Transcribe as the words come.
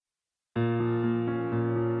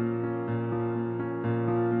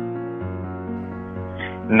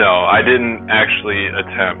No, I didn't actually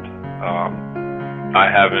attempt. I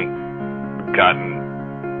haven't gotten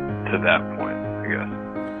to that point, I guess.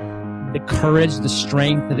 The courage, the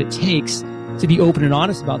strength that it takes to be open and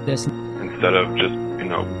honest about this. Instead of just,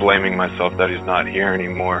 blaming myself that he's not here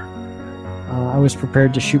anymore. I was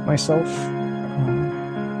prepared to shoot myself.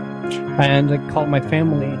 And I called my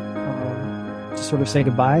family to sort of say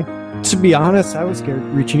goodbye. To be honest, I was scared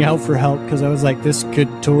reaching out for help because I was like, this could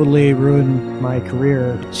totally ruin my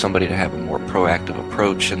career. Somebody to have a more proactive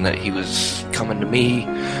approach, and that he was coming to me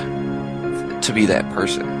to be that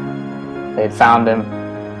person. They found him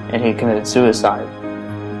and he committed suicide.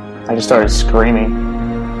 I just started screaming.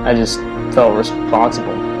 I just felt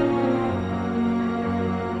responsible.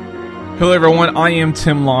 Hello everyone, I am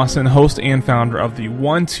Tim Lawson, host and founder of the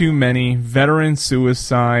One Too Many Veteran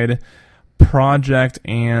Suicide Project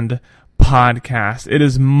and Podcast. It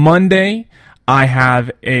is Monday. I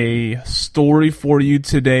have a story for you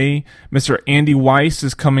today. Mr. Andy Weiss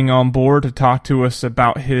is coming on board to talk to us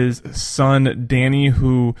about his son, Danny,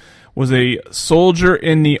 who was a soldier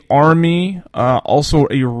in the Army, also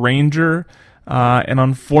a Ranger, and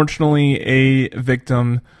unfortunately a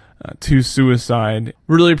victim to suicide.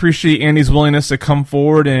 Really appreciate Andy's willingness to come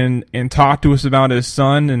forward and talk to us about his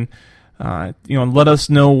son and let us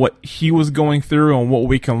know what he was going through and what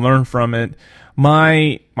we can learn from it.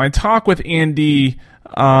 My talk with Andy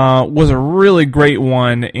was a really great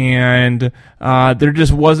one, and there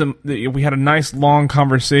just wasn't. We had a nice long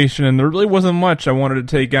conversation, and there really wasn't much I wanted to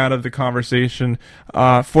take out of the conversation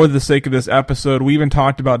for the sake of this episode. We even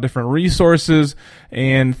talked about different resources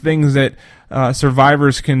and things that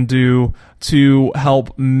survivors can do to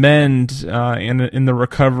help mend in the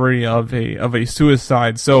recovery of a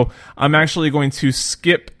suicide. So I'm actually going to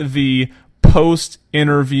skip the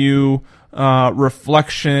post-interview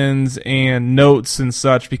reflections and notes and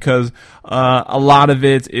such because a lot of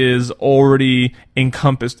it is already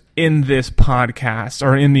encompassed in this podcast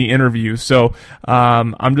or in the interview. So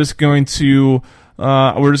I'm just going to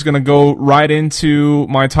we're just going to go right into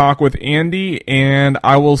my talk with Andy, and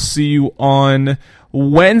I will see you on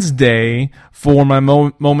Wednesday for my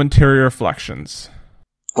momentary reflections.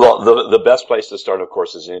 Well, the best place to start, of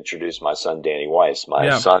course, is to introduce my son, Danny Weiss.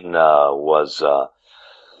 My son was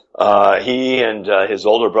he and his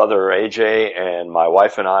older brother, AJ, and my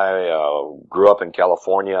wife and I grew up in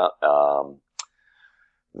California.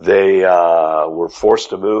 They were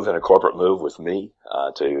forced to move in a corporate move with me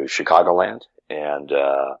to Chicagoland. And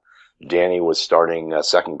Danny was starting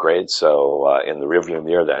second grade, so in the rearview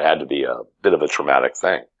mirror, that had to be a bit of a traumatic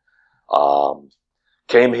thing.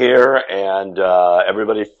 Came here, and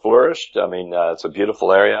everybody flourished. I mean, it's a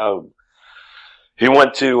beautiful area. He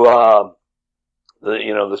went to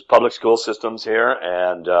this public school systems here,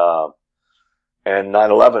 and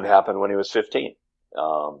 9/11 happened when he was 15.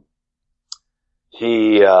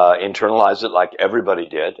 He internalized it like everybody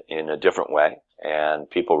did in a different way. And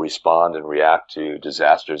people respond and react to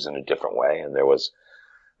disasters in a different way. And there was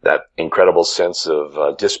that incredible sense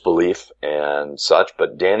of disbelief and such.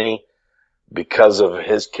 But Danny, because of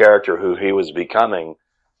his character, who he was becoming,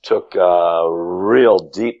 took real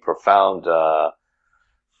deep, profound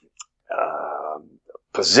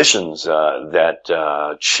positions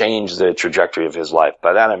that changed the trajectory of his life.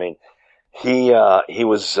 By that I mean he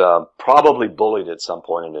was probably bullied at some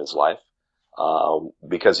point in his life.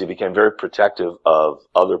 Because he became very protective of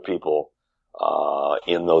other people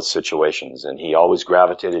in those situations, and he always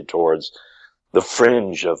gravitated towards the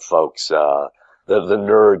fringe of folks, the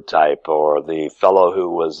nerd type, or the fellow who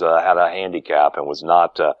was had a handicap and was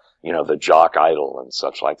not the jock idol and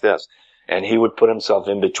such like this. And he would put himself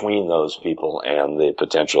in between those people and the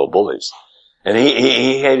potential bullies. And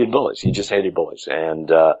he hated bullies. He just hated bullies.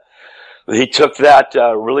 And he took that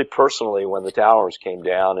really personally when the towers came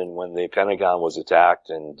down and when the Pentagon was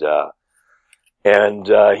attacked, and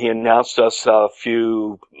he announced us a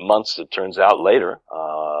few months, it turns out, later,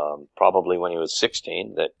 probably when he was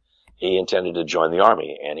 16, that he intended to join the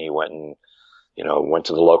Army. And he went and went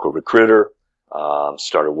to the local recruiter,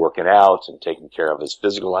 started working out and taking care of his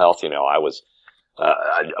physical health.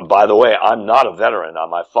 By the way, I'm not a veteran.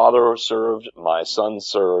 My father served, my son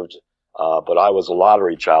served. But I was a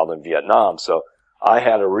lottery child in Vietnam, so I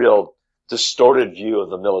had a real distorted view of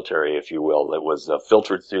the military, if you will, that was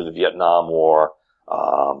filtered through the Vietnam War,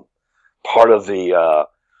 part of the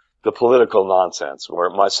political nonsense, where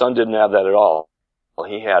my son didn't have that at all.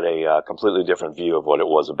 He had a completely different view of what it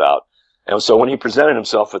was about. And so when he presented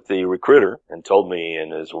himself at the recruiter and told me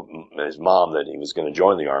and his mom that he was going to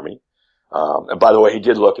join the Army, and by the way, he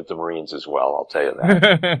did look at the Marines as well, I'll tell you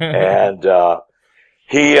that. And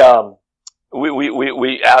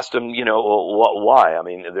we asked him, well, why? I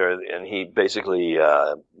mean, and he basically,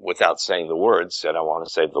 without saying the words, said, "I want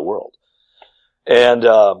to save the world." And,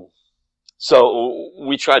 so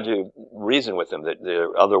we tried to reason with him that there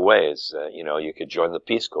are other ways. You could join the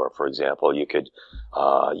Peace Corps, for example. You could,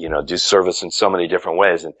 do service in so many different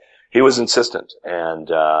ways. And he was insistent, and,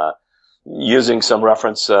 using some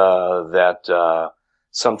reference, that,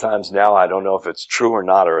 sometimes now I don't know if it's true or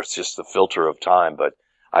not, or it's just the filter of time, but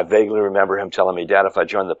I vaguely remember him telling me, "Dad, if I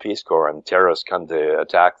join the Peace Corps and terrorists come to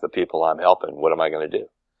attack the people I'm helping, what am I going to do?"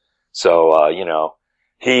 So,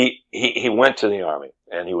 he went to the Army,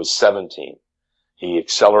 and he was 17. He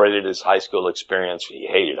accelerated his high school experience. He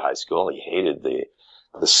hated high school. He hated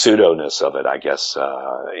the pseudo-ness of it, I guess,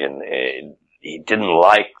 he didn't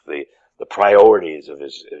like the priorities of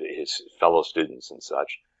his fellow students and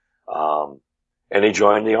such. And he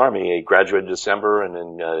joined the Army. He graduated in December, and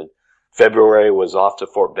in February was off to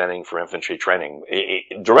Fort Benning for infantry training.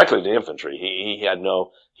 Directly to infantry.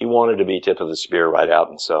 He wanted to be tip of the spear right out,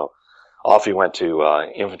 and so off he went to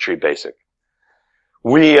infantry basic.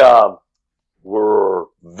 We were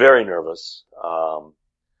very nervous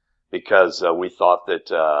because we thought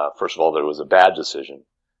that first of all, that it was a bad decision.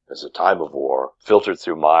 It's a time of war, filtered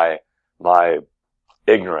through my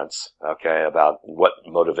ignorance, okay, about what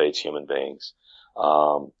motivates human beings.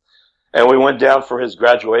 And we went down for his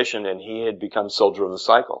graduation, and he had become soldier of the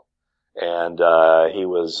cycle, and he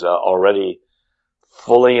was already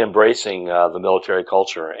fully embracing the military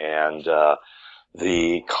culture and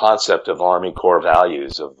the concept of Army Corps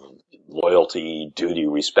values of loyalty, duty,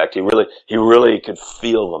 respect. He really could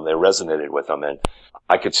feel them. They resonated with him, and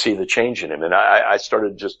I could see the change in him. And I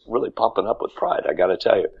started just really pumping up with pride, I got to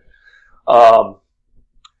tell you.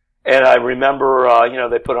 And I remember,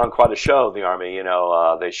 they put on quite a show, the Army.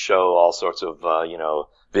 They show all sorts of,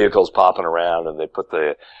 vehicles popping around, and they put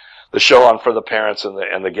the show on for the parents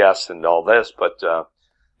and the guests and all this, but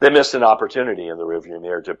they missed an opportunity in the rearview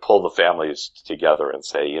mirror to pull the families together and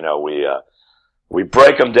say, we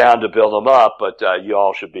break them down to build them up, but you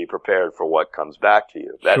all should be prepared for what comes back to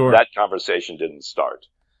you. That conversation didn't start.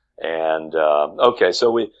 And okay,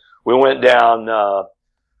 so we went down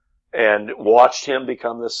and watched him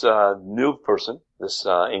become this new person, this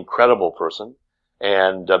incredible person.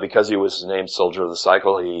 And because he was named Soldier of the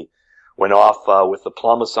Cycle, he went off with the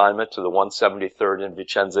plum assignment to the 173rd in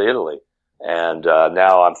Vicenza, Italy. And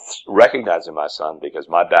now I'm recognizing my son because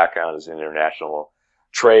my background is in international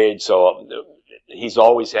trade. So he's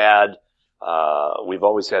always had, we've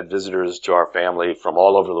always had visitors to our family from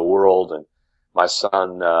all over the world. And my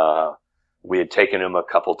son, we had taken him a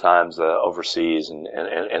couple times overseas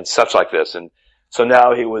and such like this. And so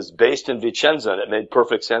now he was based in Vicenza, and it made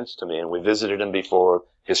perfect sense to me. And we visited him before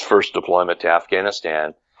his first deployment to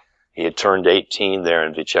Afghanistan. He had turned 18 there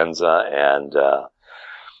in Vicenza, and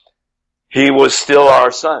he was still our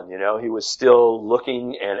son, he was still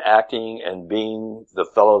looking and acting and being the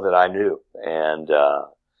fellow that I knew. And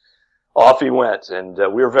off he went, and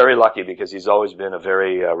we were very lucky because he's always been a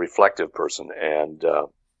very reflective person, and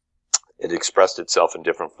it expressed itself in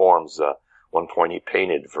different forms. One point he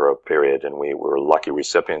painted for a period, and we were lucky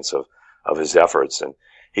recipients of his efforts. And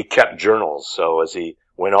he kept journals, so as he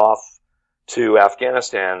went off to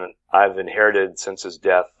Afghanistan, I've inherited since his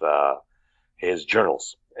death his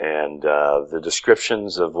journals. And the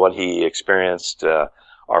descriptions of what he experienced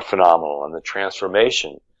are phenomenal, and the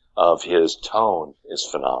transformation of his tone is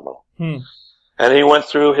phenomenal. And he went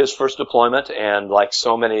through his first deployment, and like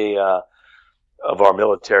so many of our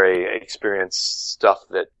military experience, stuff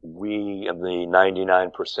that we in the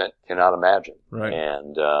 99% cannot imagine. Right.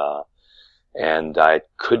 And I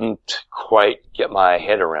couldn't quite get my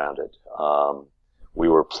head around it. We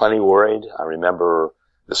were plenty worried. I remember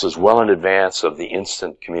this was well in advance of the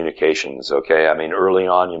instant communications, okay? I mean, early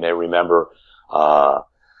on, you may remember,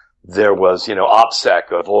 there was,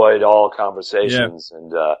 OPSEC, avoid all conversations,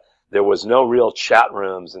 and there was no real chat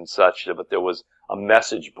rooms and such, but there was a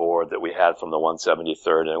message board that we had from the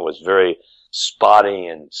 173rd, and it was very spotty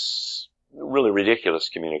and really ridiculous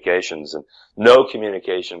communications, and no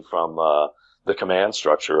communication from the command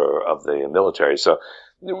structure of the military. So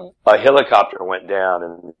a helicopter went down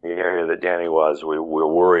in the area that Danny was. We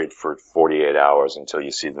were worried for 48 hours until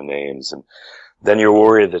you see the names, and then you're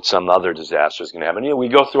worried that some other disaster is going to happen. We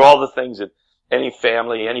go through all the things that any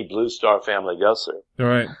family, any Blue Star family goes through.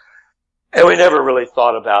 All right. And we never really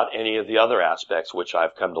thought about any of the other aspects, which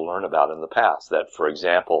I've come to learn about in the past. That, for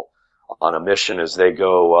example, on a mission as they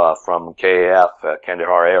go from KAF,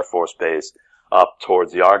 Kandahar Air Force Base, up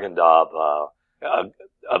towards the Arghandab,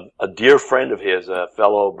 a dear friend of his, a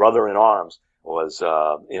fellow brother in arms, was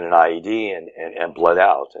in an IED and bled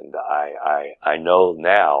out. And I know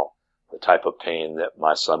now the type of pain that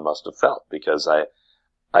my son must have felt, because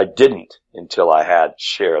I didn't until I had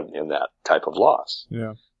shared in that type of loss.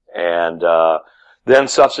 Yeah. And then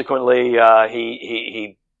subsequently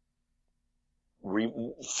he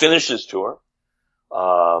finished his tour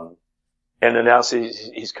and announced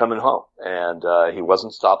he's coming home. And he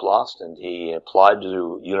wasn't stop lost, and he applied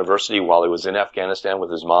to university while he was in Afghanistan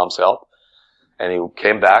with his mom's help. And he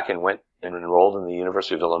came back and went and enrolled in the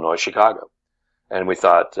University of Illinois, Chicago. And we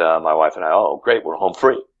thought, my wife and I, oh, great, we're home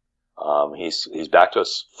free. He's back to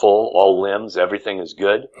us full, all limbs, everything is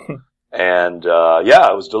good. And,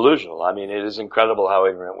 yeah, it was delusional. I mean, it is incredible how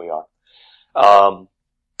ignorant we are.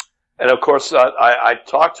 And of course, I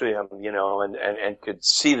talked to him, you know, and could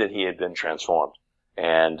see that he had been transformed.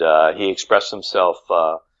 And, he expressed himself,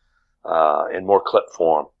 in more clip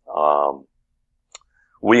form.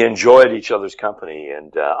 We enjoyed each other's company,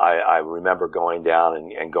 and I remember going down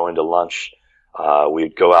and going to lunch.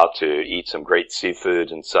 We'd go out to eat some great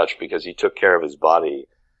seafood and such, because he took care of his body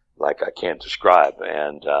like I can't describe.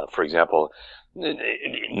 And for example,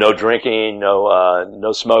 no drinking,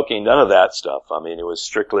 no smoking, none of that stuff. I mean, it was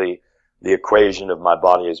strictly the equation of my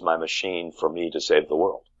body as my machine for me to save the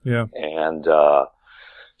world. Yeah. And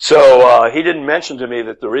so he didn't mention to me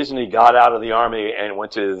that the reason he got out of the Army and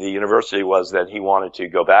went to the university was that he wanted to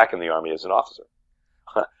go back in the Army as an officer.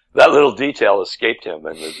 That little detail escaped him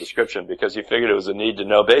in the description, because he figured it was a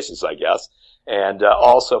need-to-know basis, I guess, and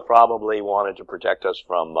also probably wanted to protect us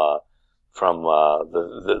from the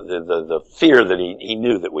fear that he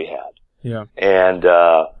knew that we had. Yeah. And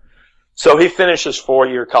so he finished his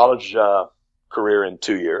 4-year college career in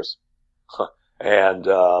 2 years, and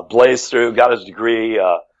blazed through, got his degree,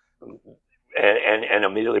 and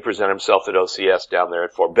immediately presented himself at OCS down there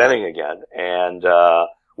at Fort Benning again, and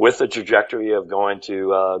with the trajectory of going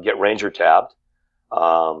to get Ranger tabbed,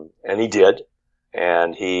 and he did.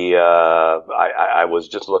 And I was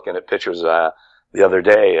just looking at pictures the other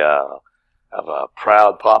day of a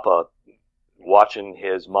proud papa watching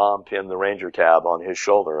his mom pin the Ranger tab on his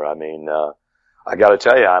shoulder. I mean, I got to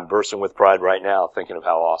tell you, I'm bursting with pride right now thinking of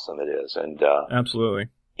how awesome it is. And absolutely,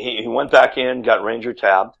 he went back in, got Ranger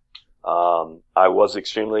tabbed. I was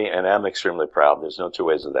extremely and am extremely proud. There's no two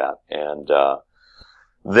ways of that. And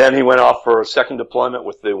then he went off for a second deployment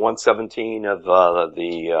with the 117 of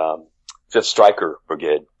the 5th Stryker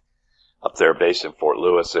Brigade up there based in Fort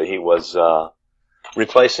Lewis. He was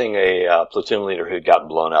replacing a platoon leader who'd gotten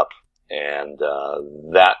blown up. And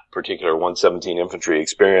that particular 117 infantry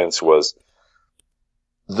experience was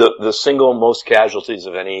the single most casualties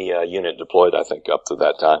of any unit deployed, I think, up to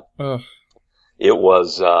that time. It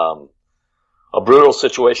was a brutal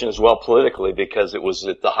situation as well politically, because it was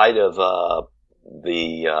at the height of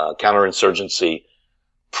the counterinsurgency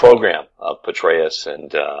program of Petraeus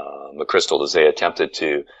and McChrystal, as they attempted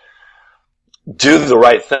to do the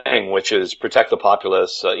right thing, which is protect the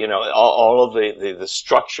populace. All of the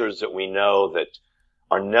structures that we know that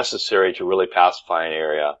are necessary to really pacify an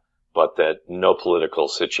area, but that no political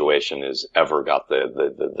situation has ever got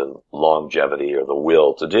the longevity or the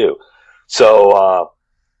will to do. So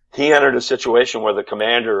he entered a situation where the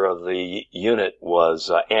commander of the unit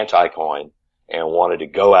was anti-coin and wanted to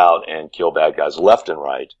go out and kill bad guys left and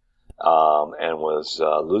right, and was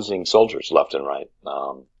losing soldiers left and right.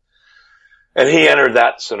 And he entered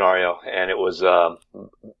that scenario, and it was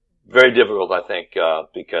very difficult, I think,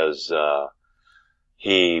 because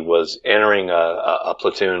he was entering a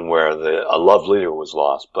platoon where a loved leader was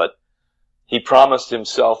lost. But he promised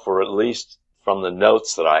himself, or at least from the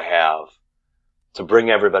notes that I have, to bring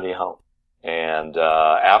everybody home. And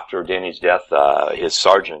after Danny's death, his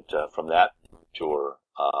sergeant from that tour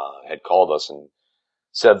had called us and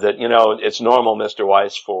said that, it's normal, Mr.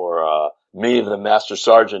 Weiss, for me, the master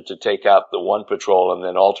sergeant, to take out the one patrol and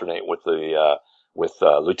then alternate with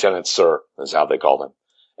Lieutenant Sir, is how they called him.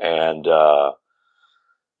 And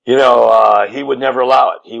he would never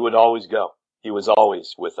allow it. He would always go. He was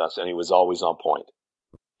always with us, and he was always on point.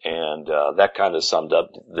 And that kind of summed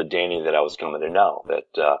up the Danny that I was coming to know,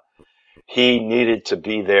 that he needed to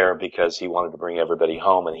be there because he wanted to bring everybody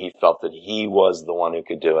home, and he felt that he was the one who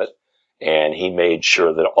could do it. And he made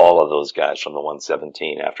sure that all of those guys from the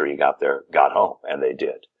 117, after he got there, got home, and they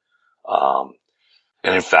did. And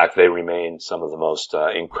in fact, they remain some of the most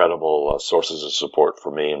incredible sources of support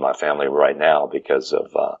for me and my family right now because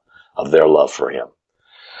of their love for him.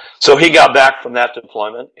 So he got back from that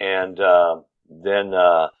deployment, and then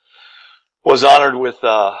was honored with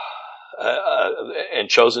and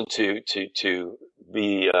chosen to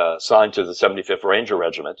be assigned to the 75th Ranger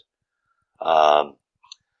Regiment.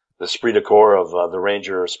 esprit de corps of the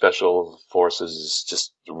Ranger Special Forces is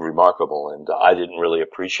just remarkable, and I didn't really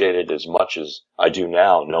appreciate it as much as I do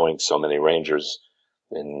now, knowing so many Rangers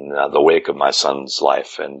in the wake of my son's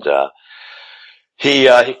life. And he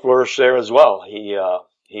flourished there as well.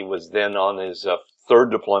 He was then on his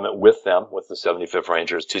third deployment with them, with the 75th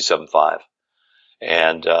Rangers, 275,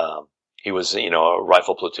 and he was, a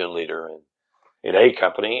rifle platoon leader in A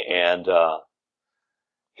Company, and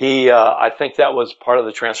I think that was part of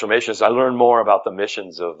the transformations. I learned more about the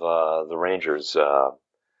missions of the Rangers,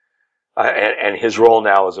 and his role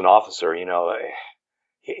now as an officer.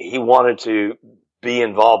 He wanted to be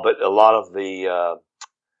involved, but a lot of the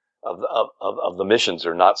of the missions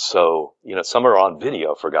are not so. Some are on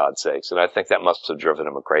video, for God's sakes, and I think that must have driven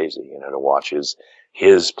him crazy. To watch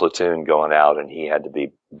his platoon going out, and he had to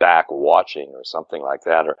be back watching or something like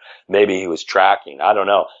that, or maybe he was tracking. I don't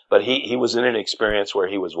know, but he was in an experience where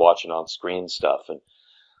he was watching on screen stuff, and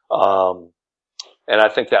I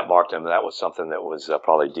think that marked him. That was something that was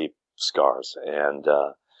probably deep scars. And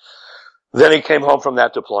then he came home from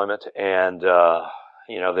that deployment, and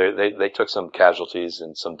they took some casualties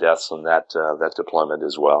and some deaths on that deployment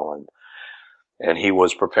as well, and he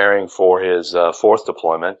was preparing for his fourth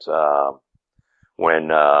deployment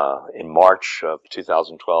when in March of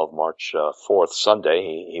 2012, March 4th,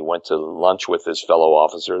 Sunday, he went to lunch with his fellow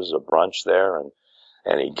officers, a brunch there,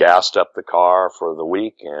 and he gassed up the car for the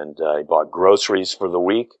week, and he bought groceries for the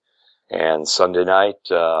week. And Sunday night,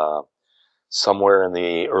 somewhere in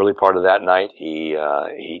the early part of that night, he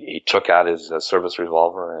took out his service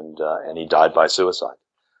revolver, and he died by suicide.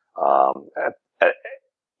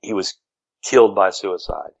 He was killed by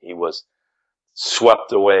suicide. He was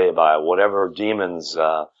swept away by whatever demons,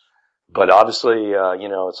 but obviously,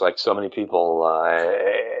 it's like so many people,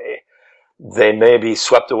 they may be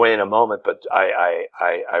swept away in a moment, but I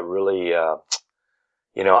really,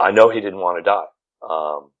 I know he didn't want to die.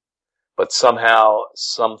 But somehow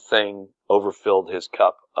something overfilled his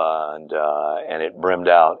cup, and it brimmed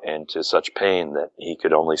out into such pain that he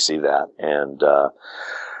could only see that. And,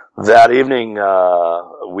 that evening,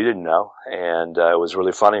 we didn't know, and it was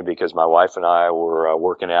really funny because my wife and I were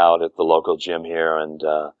working out at the local gym here, and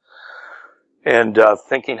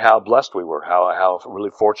thinking how blessed we were, how really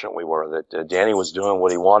fortunate we were that Danny was doing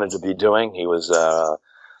what he wanted to be doing. He was a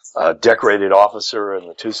decorated officer in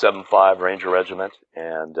the 275 Ranger Regiment,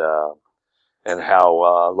 and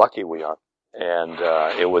how lucky we are. And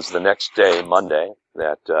it was the next day, Monday,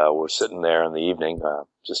 that we're sitting there in the evening,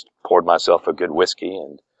 just poured myself a good whiskey,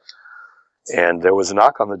 and there was a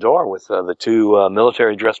knock on the door with the two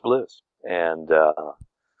military dress blues, and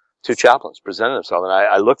two chaplains presented themselves. And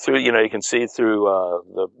I looked through, you can see through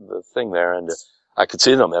the thing there, and I could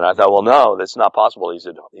see them. And I thought, well, no, that's not possible. He's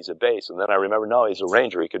a base. And then I remember, no, he's a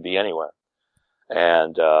Ranger. He could be anywhere.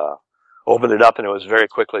 And opened it up, and it was very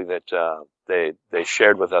quickly that they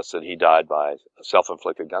shared with us that he died by a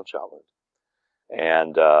self-inflicted gunshot wound.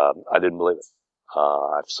 And I didn't believe it.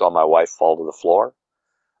 I saw my wife fall to the floor.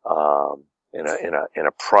 In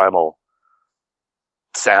a primal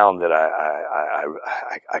sound that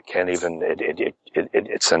I can't even,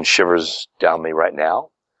 it sends shivers down me right now.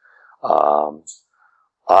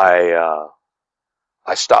 I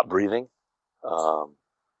stopped breathing.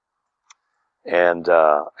 And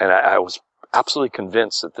I was absolutely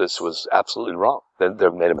convinced that this was absolutely wrong, that they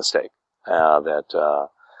made a mistake, that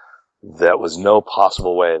was no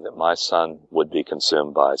possible way that my son would be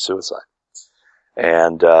consumed by suicide.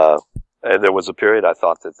 And there was a period I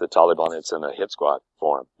thought that the Taliban had sent a hit squad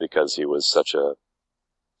for him because he was such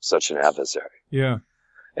an adversary. Yeah.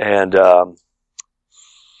 And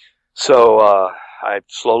so I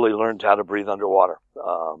slowly learned how to breathe underwater.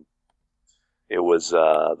 It was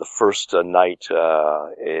the first night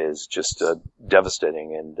is just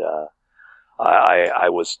devastating, and I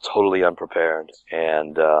was totally unprepared.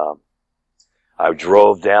 And I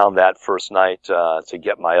drove down that first night to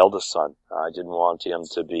get my eldest son. I didn't want him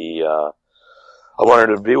to be. I wanted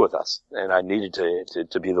him to be with us, and I needed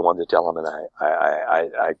to be the one to tell him. And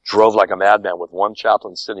I drove like a madman with one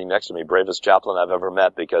chaplain sitting next to me, bravest chaplain I've ever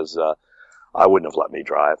met, because I wouldn't have let me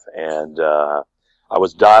drive. And I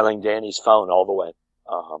was dialing Danny's phone all the way.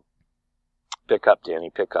 Pick up, Danny,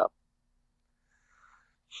 pick up.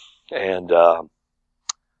 And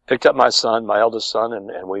picked up my son, my eldest son,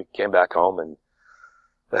 and we came back home, and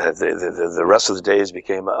the rest of the days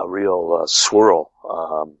became a real swirl.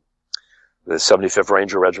 The 75th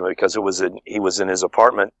Ranger Regiment, because he was in his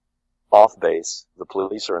apartment off base. The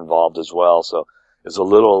police are involved as well, so it was a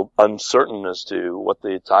little uncertain as to what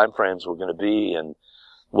the time frames were going to be and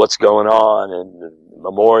what's going on, and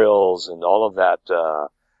memorials and all of that.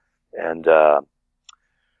 And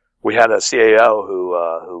we had a CAO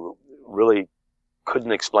who really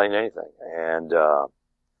couldn't explain anything,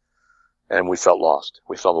 and we felt lost.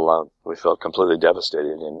 We felt alone. We felt completely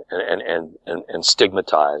devastated and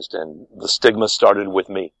stigmatized. And the stigma started with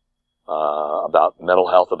me, about mental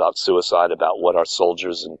health, about suicide, about what our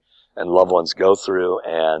soldiers and loved ones go through,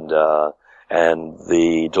 and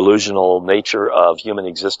the delusional nature of human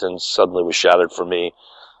existence suddenly was shattered for me,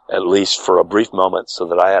 at least for a brief moment, so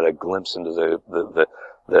that I had a glimpse into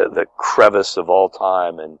the crevice of all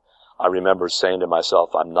time. And I remember saying to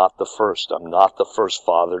myself, I'm not the first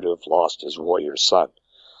father to have lost his warrior son.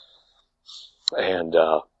 And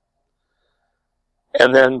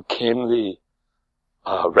then came the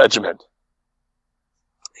regiment.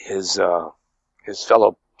 His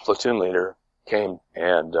fellow platoon leader came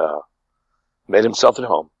and made himself at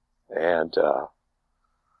home, and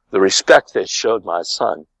the respect they showed my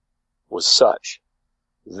son was such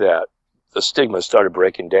that the stigma started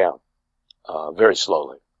breaking down very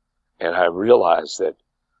slowly. And I realized that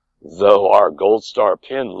though our Gold Star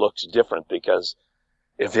pin looks different, because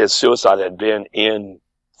if his suicide had been in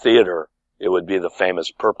theater, it would be the famous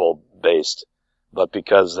purple based. But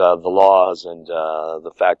because the laws and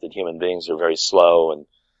the fact that human beings are very slow and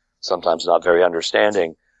sometimes not very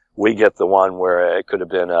understanding, we get the one where it could have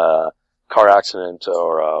been a car accident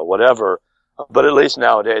or whatever. But at least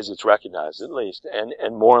nowadays it's recognized, at least.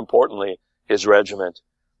 And more importantly, his regiment,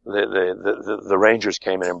 the Rangers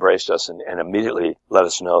came and embraced us and immediately let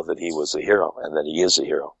us know that he was a hero and that he is a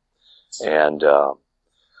hero. And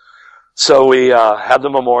so we had the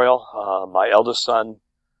memorial. My eldest son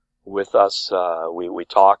with us, we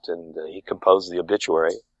talked, and he composed the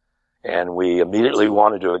obituary, and we immediately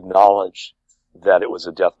wanted to acknowledge that it was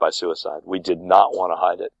a death by suicide. We did not want to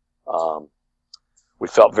hide it. We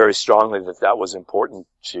felt very strongly that was important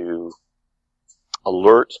to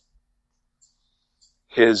alert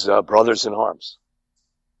his brothers in arms.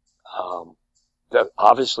 That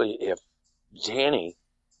obviously if Danny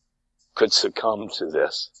could succumb to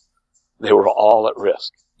this, they were all at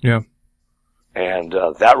risk. Yeah. And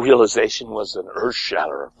that realization was an earth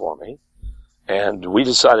shatterer for me. And we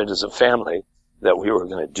decided as a family that we were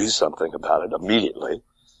going to do something about it immediately.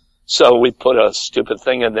 So we put a stupid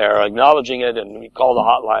thing in there acknowledging it, and we called a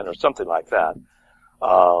hotline or something like that.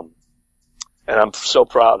 And I'm so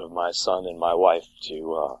proud of my son and my wife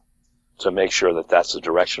to make sure that that's the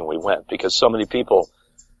direction we went, because so many people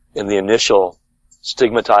in the initial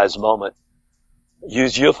stigmatized moment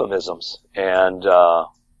use euphemisms, and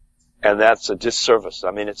that's a disservice.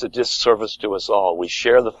 I mean, it's a disservice to us all. We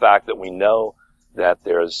share the fact that we know that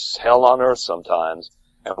there's hell on earth sometimes,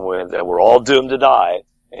 and that we're all doomed to die,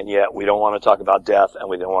 and yet we don't want to talk about death, and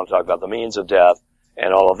we don't want to talk about the means of death,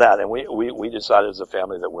 and all of that. And we decided as a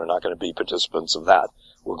family that we're not going to be participants of that.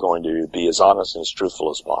 We're going to be as honest and as truthful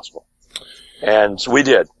as possible. And we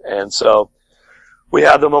did. And so we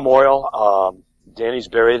had the memorial. Danny's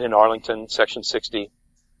buried in Arlington, Section 60,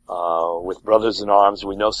 with Brothers in Arms.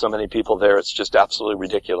 We know so many people there, it's just absolutely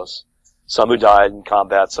ridiculous. Some who died in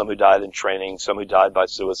combat, some who died in training, some who died by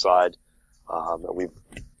suicide. We've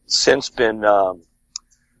since been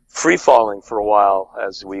free-falling for a while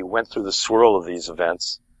as we went through the swirl of these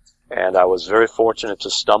events. And I was very fortunate to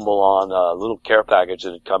stumble on a little care package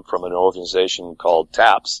that had come from an organization called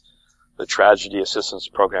TAPS, the Tragedy Assistance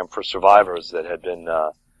Program for Survivors, that had been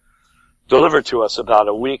delivered to us about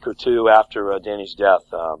a week or two after Danny's death.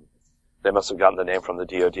 They must have gotten the name from the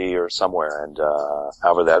DOD or somewhere, and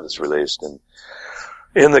however that was released. And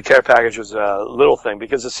in the care package was a little thing,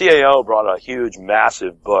 because the CAO brought a huge,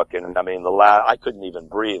 massive book, and I mean, I couldn't even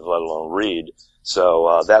breathe, let alone read.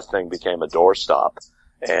 So that thing became a doorstop,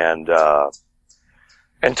 and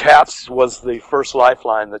TAPS was the first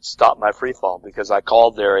lifeline that stopped my free fall, because I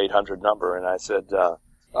called their 800 number and I said,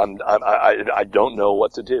 I don't know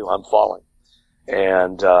what to do. I'm falling.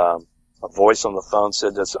 And a voice on the phone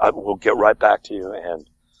said, we'll get right back to you. And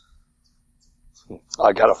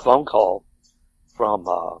I got a phone call from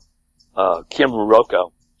Kim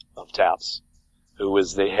Rocco of TAPS, who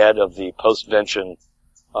was the head of the post-vention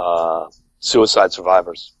suicide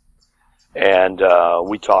survivors. And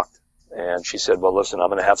we talked. And she said, well, listen, I'm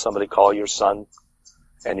going to have somebody call your son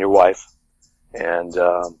and your wife. And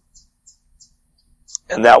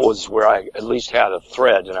that was where I at least had a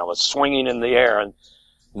thread, and I was swinging in the air and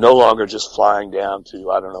no longer just flying down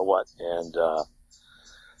to I don't know what.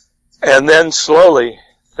 And then slowly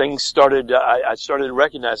things started, I started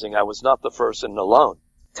recognizing I was not the first and alone.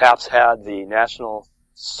 TAPS had the National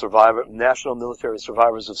Military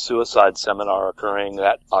Survivors of Suicide seminar occurring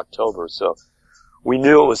that October. So we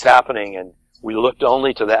knew it was happening, and we looked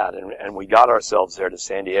only to that, and we got ourselves there to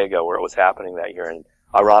San Diego, where it was happening that year. And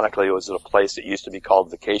Ironically, it was at a place that used to be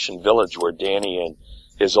called Vacation Village, where Danny and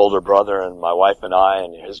his older brother and my wife and I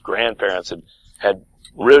and his grandparents had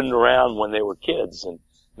ridden around when they were kids. And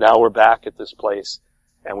now we're back at this place,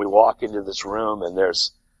 and we walk into this room, and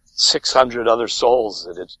there's 600 other souls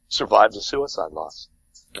that had survived a suicide loss.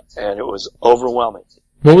 And it was overwhelming.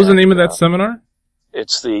 What was the name of that seminar?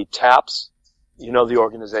 It's the TAPS. You know the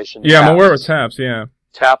organization? Yeah, TAPS. I'm aware of TAPS, yeah.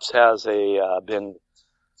 TAPS has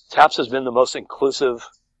TAPS has been the most inclusive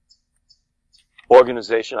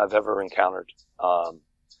organization I've ever encountered.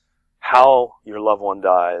 How your loved one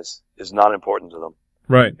dies is not important to them.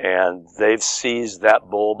 Right. And they've seized that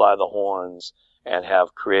bull by the horns and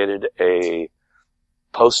have created a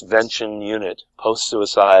postvention unit,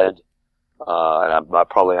 post-suicide, and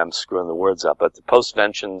I'm screwing the words up, but the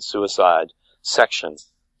postvention suicide section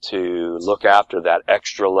to look after that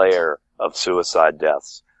extra layer of suicide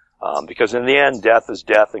deaths. Because in the end, death is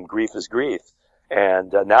death and grief is grief.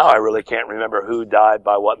 And now I really can't remember who died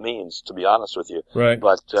by what means, to be honest with you. Right.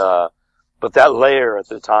 But that layer at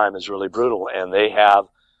the time is really brutal, and they have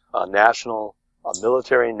a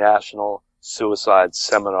military national suicide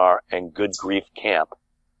seminar and good grief camp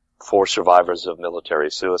for survivors of military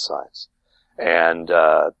suicides. And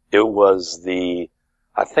I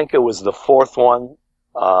think it was the fourth one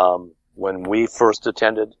when we first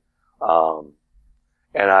attended.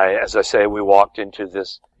 And as I say, we walked into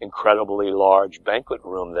this incredibly large banquet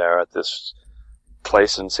room there at this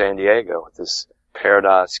place in San Diego, this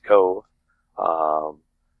Paradise Cove,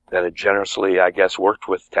 that had generously, I guess, worked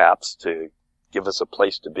with TAPS to give us a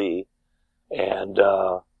place to be. And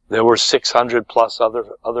there were 600 plus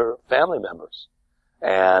other family members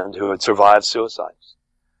and who had survived suicides.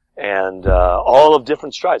 And all of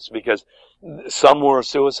different stripes, because some were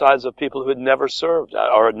suicides of people who had never served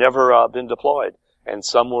or had never been deployed. And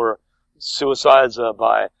some were suicides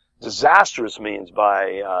by disastrous means,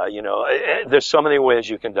 there's so many ways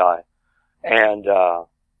you can die. And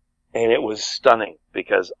it was stunning,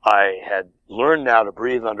 because I had learned now to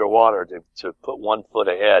breathe underwater, to put one foot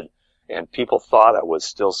ahead, and people thought I was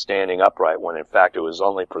still standing upright when in fact it was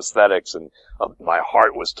only prosthetics, and my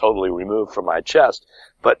heart was totally removed from my chest.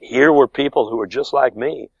 But here were people who were just like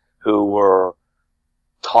me, who were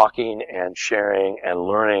talking and sharing and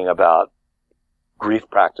learning about grief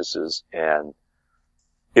practices, and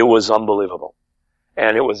it was unbelievable.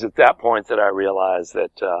 And it was at that point that I realized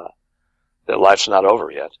that life's not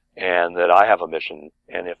over yet, and that I have a mission.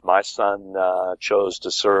 And if my son chose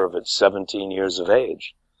to serve at 17 years of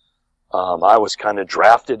age, I was kind of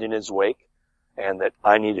drafted in his wake, and that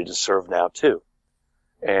I needed to serve now too.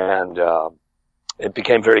 And it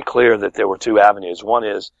became very clear that there were two avenues. One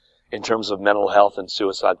is in terms of mental health and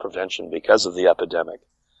suicide prevention because of the epidemic.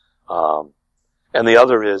 And the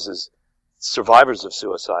other is survivors of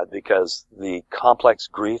suicide, because the complex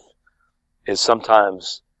grief is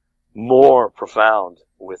sometimes more profound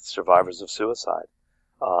with survivors of suicide.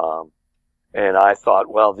 And I thought,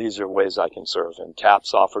 well, these are ways I can serve. And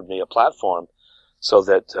TAPS offered me a platform so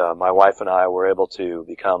that my wife and I were able to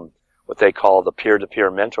become what they call the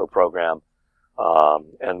peer-to-peer mentor program.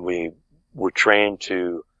 And we were trained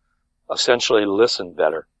to essentially listen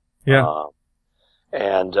better. Yeah.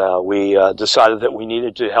 And we decided that we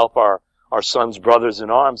needed to help our son's brothers in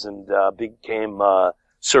arms, and became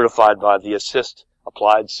certified by the ASSIST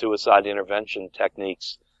Applied Suicide Intervention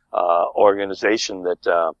Techniques organization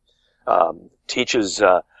that teaches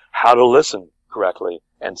how to listen correctly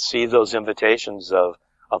and see those invitations of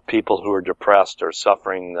people who are depressed or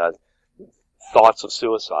suffering thoughts of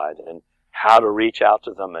suicide, and how to reach out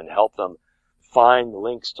to them and help them find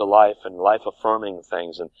links to life and life-affirming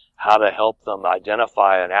things, and how to help them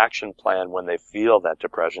identify an action plan when they feel that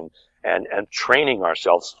depression, and training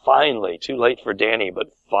ourselves finally, too late for Danny, but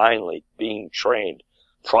finally being trained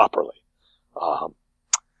properly.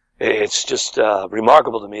 It's just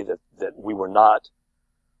remarkable to me that we were not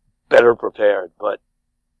better prepared, but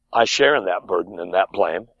I share in that burden and that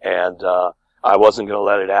blame, and I wasn't going to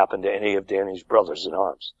let it happen to any of Danny's brothers in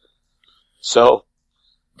arms. So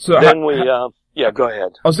then go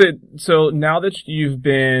ahead. I'll say, so now that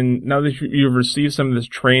you've received some of this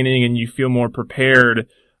training and you feel more prepared,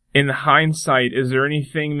 in hindsight, is there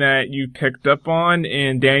anything that you picked up on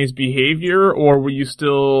in Danny's behavior, or were you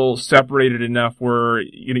still separated enough where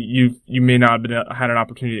you may not have had an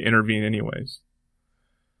opportunity to intervene anyways?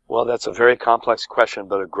 Well, that's a very complex question,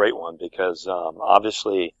 but a great one, because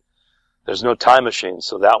obviously there's no time machine,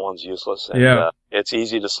 so that one's useless. And, it's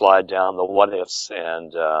easy to slide down the what ifs,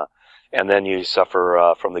 and then you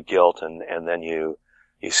suffer from the guilt, and then you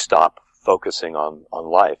stop focusing on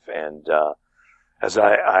life. And as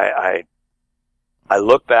I I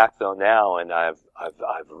look back though now, and I've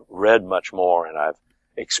read much more, and I've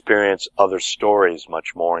experienced other stories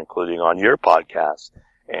much more, including on your podcast,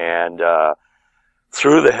 and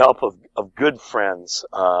through the help of good friends,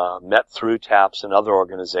 met through TAPS and other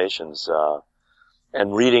organizations,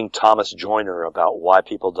 and reading Thomas Joyner about why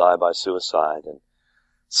people die by suicide, and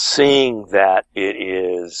seeing that it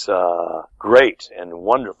is great and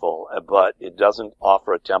wonderful, but it doesn't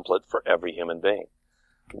offer a template for every human being.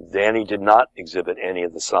 Danny did not exhibit any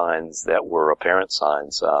of the signs that were apparent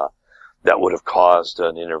signs that would have caused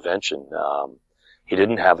an intervention. He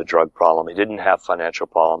didn't have a drug problem. He didn't have financial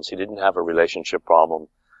problems. He didn't have a relationship problem.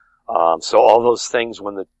 So all those things,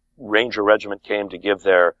 when the Ranger Regiment came to give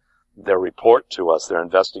their report to us, their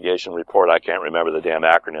investigation report, I can't remember the damn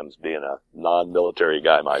acronyms, being a non-military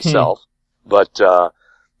guy myself, but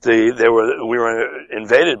we were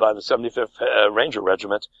invaded by the 75th Ranger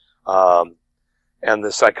Regiment, and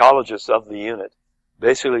the psychologists of the unit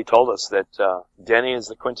basically told us that Denny is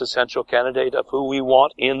the quintessential candidate of who we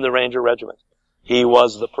want in the Ranger Regiment. He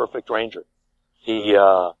was the perfect Ranger. He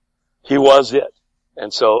was it.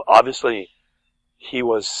 And so obviously he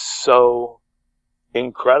was so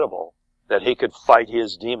incredible that he could fight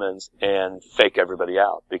his demons and fake everybody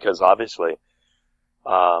out, because obviously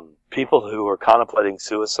people who are contemplating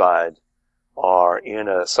suicide are in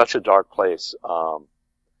such a dark place.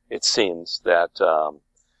 It seems that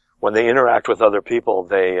when they interact with other people,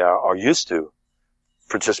 they are used to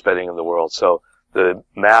participating in the world. So the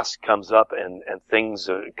mask comes up and things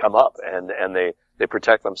come up, and they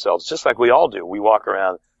protect themselves just like we all do. We walk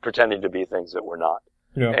around pretending to be things that we're not.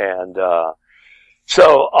 Yeah. And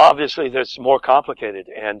so obviously that's more complicated,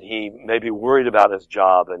 and he may be worried about his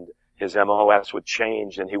job, and his MOS would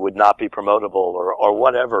change, and he would not be promotable or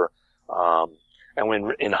whatever. And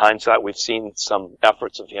when in hindsight, we've seen some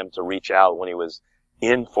efforts of him to reach out. When he was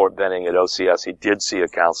in Fort Benning at OCS, he did see a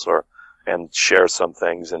counselor and share some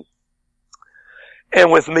things.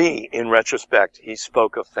 And with me, in retrospect, he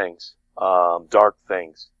spoke of things, dark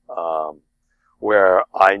things, where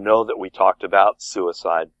I know that we talked about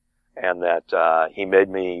suicide, and that he made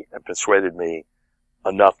me and persuaded me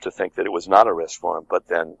enough to think that it was not a risk for him. But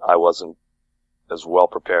then I wasn't as well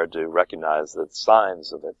prepared to recognize the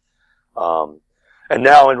signs of it. And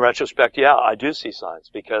now in retrospect, yeah, I do see signs,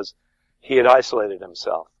 because he had isolated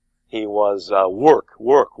himself. He was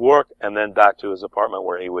work, and then back to his apartment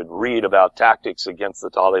where he would read about tactics against the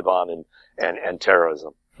Taliban and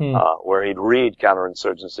terrorism, where he'd read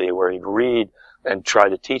counterinsurgency, where he'd read and try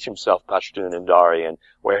to teach himself Pashtun and Dari, and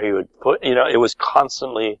where he would put, it was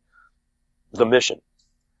constantly the mission.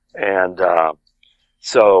 And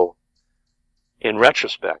so in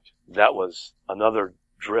retrospect, that was another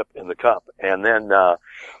drip in the cup. And then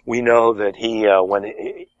we know that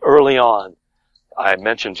early on, I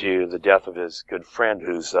mentioned to you the death of his good friend,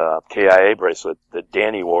 whose KIA bracelet that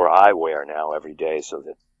Danny wore, I wear now every day, so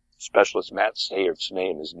that Specialist Matt Sayer's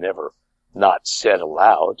name is never not said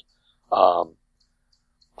aloud.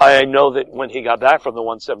 I know that when he got back from the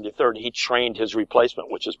 173rd, he trained his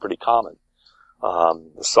replacement, which is pretty common.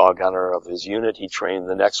 The saw gunner of his unit, he trained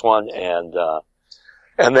the next one, and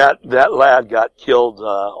that lad got killed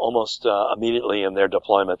almost immediately in their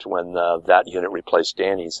deployment when that unit replaced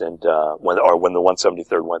Danny's, and when the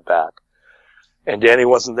 173rd went back, and Danny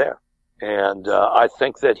wasn't there. And I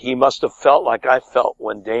think that he must have felt like I felt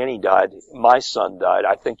when Danny died. My son died.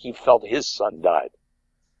 I think he felt his son died,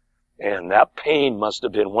 and that pain must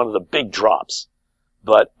have been one of the big drops.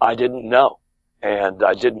 But I didn't know, and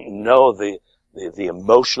I didn't know the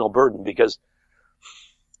emotional burden, because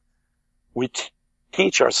we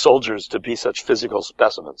teach our soldiers to be such physical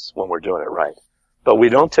specimens when we're doing it right. But we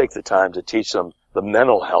don't take the time to teach them the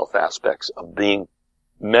mental health aspects of being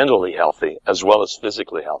mentally healthy as well as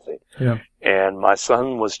physically healthy. Yeah. And my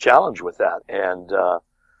son was challenged with that. And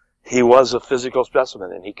he was a physical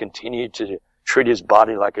specimen, and he continued to treat his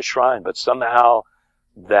body like a shrine. But somehow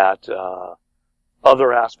that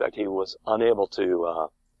other aspect he was unable to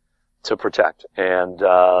protect. And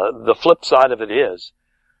the flip side of it is,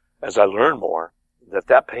 as I learn more,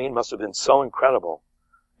 that pain must have been so incredible,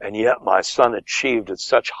 and yet my son achieved at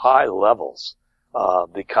such high levels,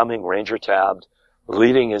 becoming Ranger tabbed,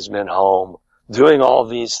 leading his men home, doing all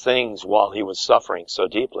these things while he was suffering so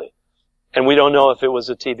deeply. And we don't know if it was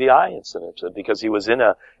a TBI incident, because he was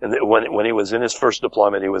when he was in his first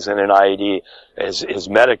deployment, he was in an IED. His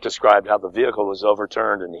medic described how the vehicle was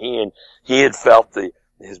overturned, and he had felt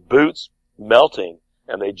his boots melting,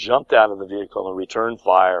 and they jumped out of the vehicle and returned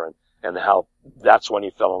fire, and how that's when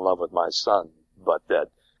he fell in love with my son. But that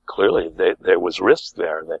clearly there was risk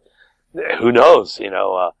there. That who knows,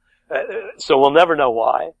 so we'll never know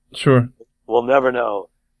why. Sure. we'll never know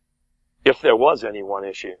if there was any one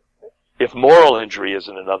issue. If moral injury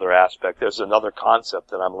isn't another aspect, there's another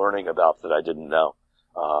concept that I'm learning about that I didn't know.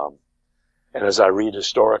 And as I read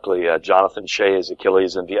historically, Jonathan Shea's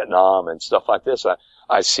Achilles in Vietnam and stuff like this,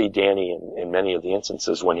 I see Danny in many of the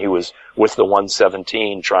instances when he was with the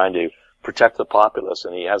 117 trying to protect the populace,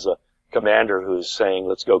 and he has a commander who's saying,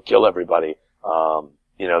 let's go kill everybody.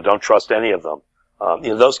 Don't trust any of them.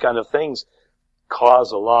 Those kind of things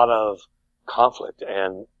cause a lot of conflict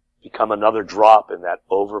and become another drop in that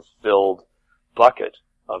overfilled bucket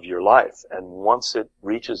of your life. And once it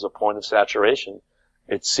reaches a point of saturation,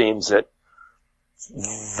 it seems that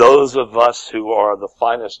those of us who are the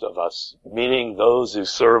finest of us, meaning those who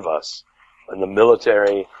serve us in the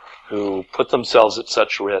military, who put themselves at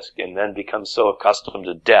such risk and then become so accustomed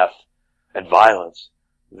to death and violence,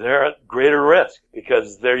 they're at greater risk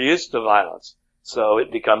because they're used to violence. So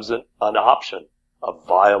it becomes an option, a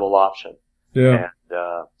viable option. Yeah.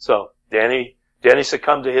 And so Danny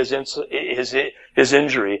succumbed to his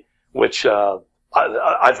injury, which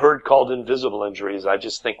I've heard called invisible injuries. I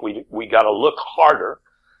just think we got to look harder,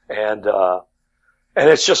 and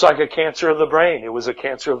it's just like a cancer of the brain. It was a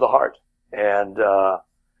cancer of the heart, and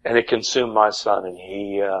it consumed my son, and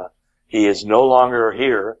he is no longer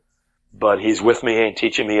here, but he's with me and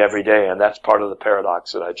teaching me every day, and that's part of the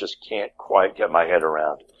paradox that I just can't quite get my head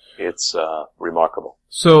around. It's remarkable.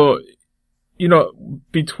 So,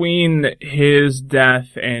 between his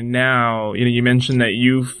death and now, you mentioned that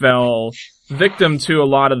you fell victim to a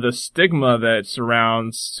lot of the stigma that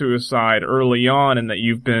surrounds suicide early on, and that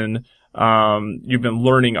you've been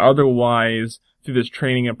learning otherwise through this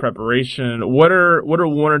training and preparation. What are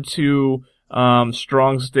one or two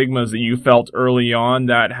strong stigmas that you felt early on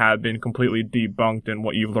that have been completely debunked in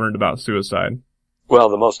what you've learned about suicide? Well,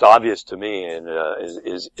 the most obvious to me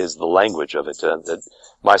is the language of it. That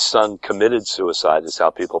my son committed suicide is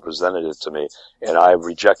how people presented it to me, and I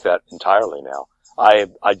reject that entirely now.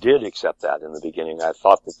 I did accept that in the beginning. I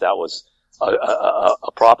thought that was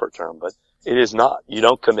a proper term, but it is not. You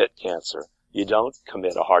don't commit cancer. You don't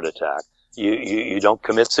commit a heart attack. You don't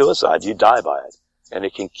commit suicide. You die by it, and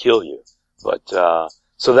it can kill you. But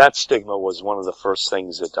so that stigma was one of the first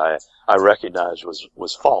things that I recognized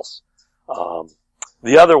was false.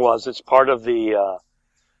 The other was, it's part of the,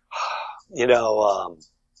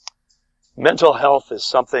 mental health is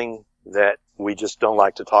something that we just don't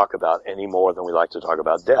like to talk about any more than we like to talk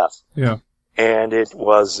about death. Yeah. And it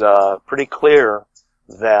was, pretty clear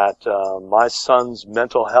that, my son's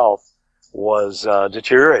mental health was,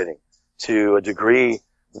 deteriorating to a degree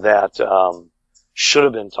that, should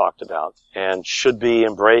have been talked about and should be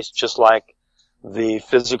embraced, just like the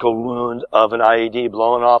physical wound of an IED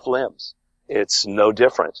blowing off limbs. It's no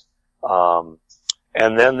different. And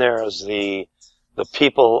then there's the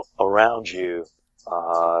people around you,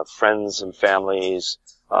 friends and families,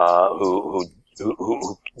 who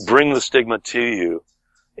bring the stigma to you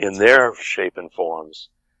in their shape and forms.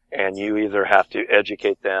 And you either have to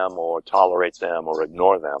educate them or tolerate them or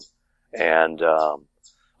ignore them. And,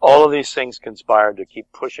 all of these things conspired to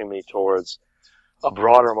keep pushing me towards a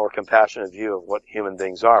broader, more compassionate view of what human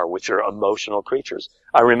beings are, which are emotional creatures.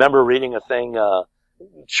 I remember reading a thing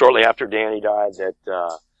shortly after Danny died that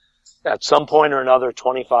at some point or another,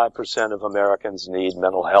 25% of Americans need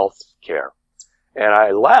mental health care. And I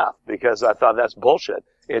laughed because I thought that's bullshit.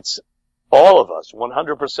 It's all of us,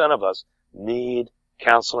 100% of us, need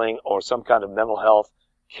counseling or some kind of mental health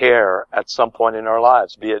care at some point in our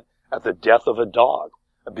lives, be it at the death of a dog,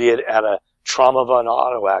 be it at a trauma of an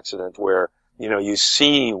auto accident where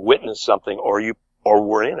you witness something, or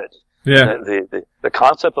were in it. Yeah. The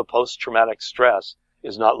concept of post-traumatic stress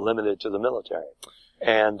is not limited to the military.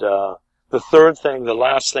 And, the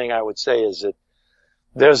last thing I would say is that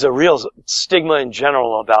there's a real stigma in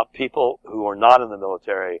general about people who are not in the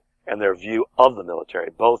military and their view of the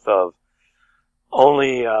military, both of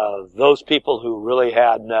only, those people who really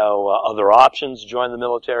had no other options join the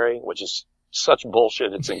military, which is such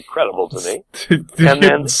bullshit. It's incredible to me.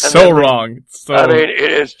 Wrong. It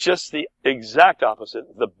is just the exact opposite.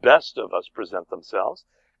 The best of us present themselves.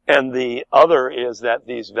 And the other is that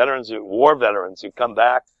these war veterans who come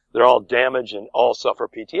back, they're all damaged and all suffer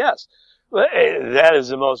PTS. That is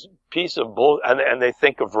the most piece of bull, and they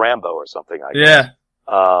think of Rambo or something, I guess. Yeah.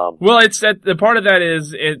 Well, it's that the part of that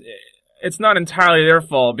is it's not entirely their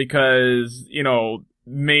fault because,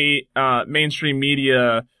 mainstream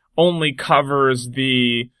media only covers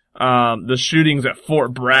the shootings at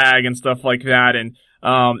Fort Bragg and stuff like that,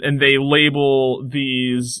 and they label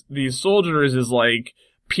these soldiers as like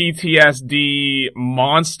PTSD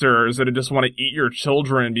monsters that just want to eat your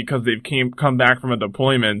children because they've come back from a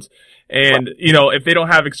deployment. And, you know, if they don't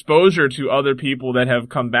have exposure to other people that have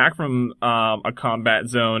come back from, a combat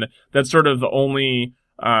zone, that's sort of the only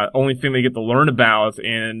thing they get to learn about.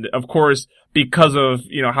 And of course, because of,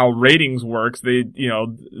 you know, how ratings works, they, you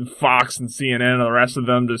know, Fox and CNN and the rest of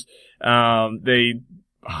them just, they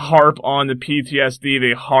harp on the PTSD,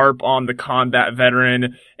 they harp on the combat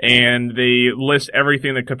veteran, and they list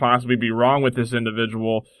everything that could possibly be wrong with this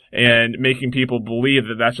individual, and making people believe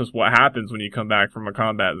that that's just what happens when you come back from a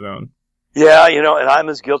combat zone. Yeah, you know, and I'm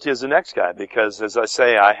as guilty as the next guy because, as I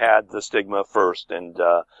say, I had the stigma first,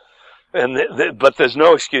 but there's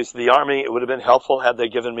no excuse. The Army, it would have been helpful had they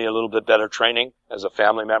given me a little bit better training as a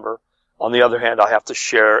family member. On the other hand, I have to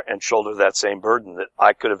share and shoulder that same burden that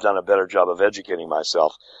I could have done a better job of educating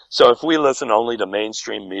myself. So if we listen only to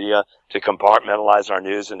mainstream media to compartmentalize our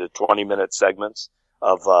news into 20-minute segments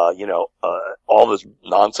of, all this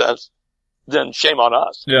nonsense, then shame on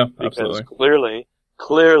us. Yeah, because absolutely.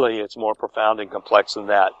 Clearly it's more profound and complex than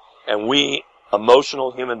that. And we,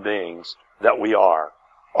 emotional human beings that we are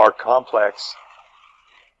complex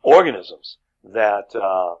organisms that,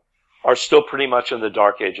 are still pretty much in the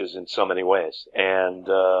dark ages in so many ways. And,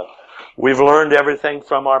 we've learned everything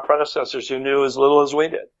from our predecessors who knew as little as we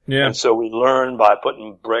did. Yeah. And so we learn by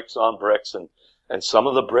putting bricks on bricks, and some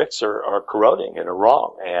of the bricks are corroding and are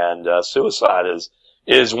wrong. And, suicide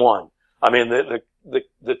is one. I mean,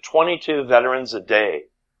 the 22 veterans a day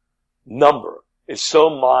number is so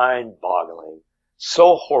mind-boggling,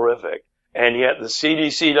 so horrific, and yet the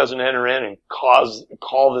CDC doesn't enter in and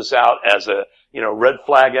call this out as a, red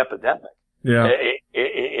flag epidemic. Yeah.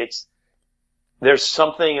 There's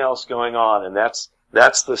something else going on, and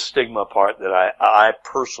that's the stigma part that I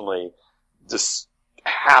personally just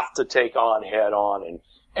have to take on head on,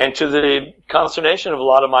 and to the consternation of a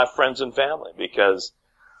lot of my friends and family, because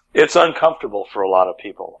it's uncomfortable for a lot of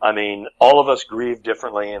people. I mean, all of us grieve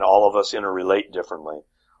differently and all of us interrelate differently.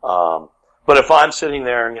 But if I'm sitting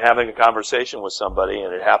there and having a conversation with somebody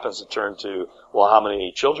and it happens to turn to, well, how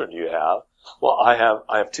many children do you have? Well, I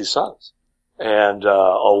have 2 sons. And,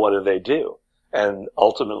 what do they do? And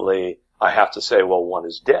ultimately I have to say, well, one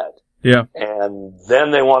is dead. Yeah. And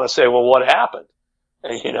then they want to say, well, what happened?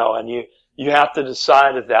 And, and you have to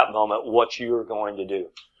decide at that moment what you're going to do.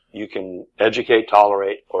 You can educate,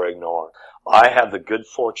 tolerate, or ignore. I had the good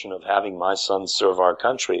fortune of having my sons serve our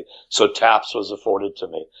country, so TAPS was afforded to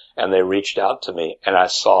me, and they reached out to me, and I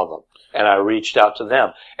saw them, and I reached out to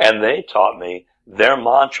them, and they taught me their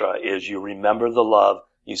mantra is you remember the love,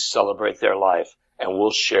 you celebrate their life, and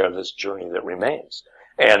we'll share this journey that remains.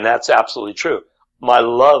 And that's absolutely true. My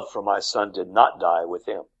love for my son did not die with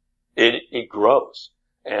him. It grows.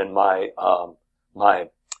 And my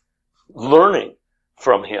learning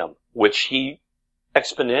from him, which he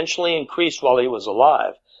exponentially increased while he was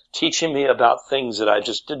alive, teaching me about things that I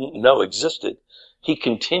just didn't know existed, he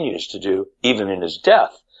continues to do even in his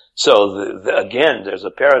death. So again, there's a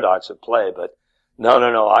paradox at play, but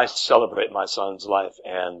no, I celebrate my son's life,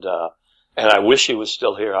 and I wish he was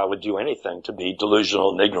still here. I would do anything to be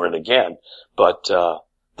delusional and ignorant again, but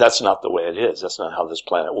that's not the way it is. That's not how this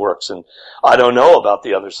planet works. And I don't know about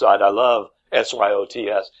the other side. I love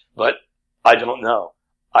SYOTS, but I don't know.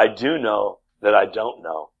 I do know that I don't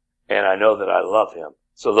know, and I know that I love him.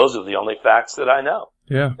 So those are the only facts that I know.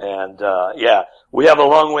 Yeah. And, we have a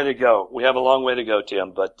long way to go. We have a long way to go,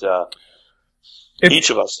 Tim, but,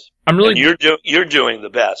 each of us. I'm really, you're doing the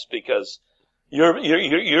best because you're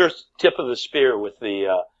tip of the spear with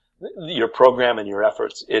your program and your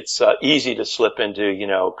efforts. It's, easy to slip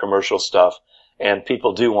into, commercial stuff, and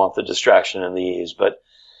people do want the distraction and the ease, but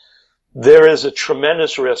there is a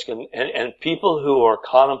tremendous risk, and people who are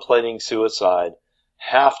contemplating suicide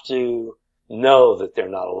have to know that they're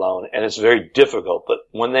not alone, and it's very difficult, but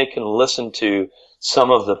when they can listen to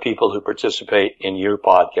some of the people who participate in your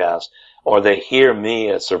podcast, or they hear me,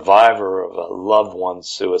 a survivor of a loved one's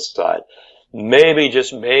suicide, maybe,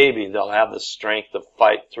 just maybe, they'll have the strength to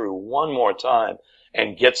fight through one more time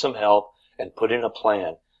and get some help and put in a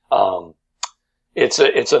plan. It's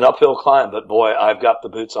an uphill climb, but boy, I've got the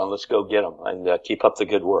boots on. Let's go get them and keep up the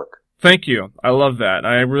good work. Thank you. I love that.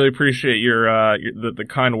 I really appreciate your the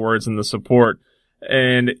kind words and the support.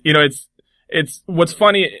 And, it's what's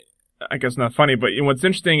funny, I guess not funny, but what's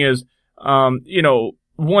interesting is,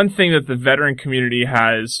 one thing that the veteran community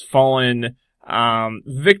has fallen,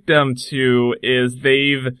 victim to is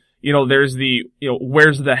they've, there's the,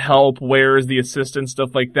 where's the help, where's the assistance,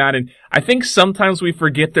 stuff like that. And I think sometimes we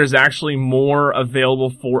forget there's actually more available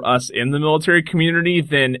for us in the military community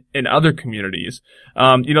than in other communities.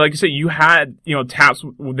 Like you said, you had, TAPS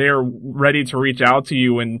there ready to reach out to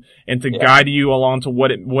you and to guide you along to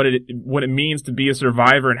what it means to be a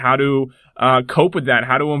survivor and how to, cope with that,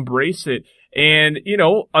 how to embrace it. And,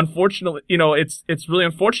 unfortunately, it's really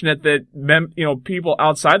unfortunate that people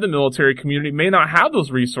outside the military community may not have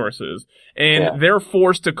those resources and they're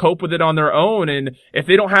forced to cope with it on their own. And if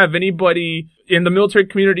they don't have anybody in the military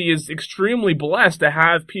community is extremely blessed to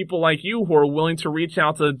have people like you who are willing to reach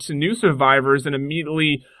out to new survivors and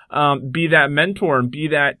immediately, be that mentor and be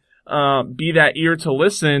that ear to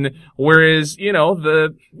listen. Whereas,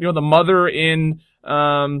 the mother in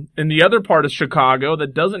the other part of Chicago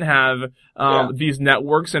that doesn't have, these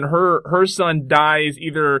networks and her son dies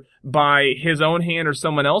either by his own hand or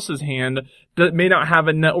someone else's hand that may not have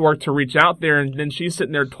a network to reach out there. And then she's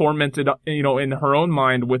sitting there tormented, in her own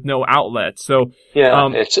mind with no outlet. So,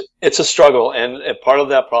 it's a struggle. And part of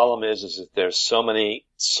that problem is that there's so many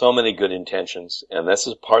good intentions. And this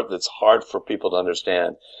is part that's hard for people to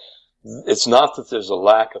understand. It's not that there's a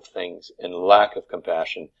lack of things and lack of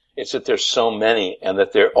compassion. It's that there's so many and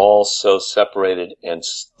that they're all so separated and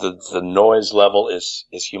the noise level is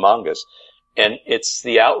humongous. And it's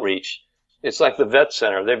the outreach. It's like the vet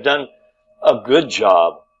center. They've done a good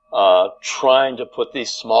job, trying to put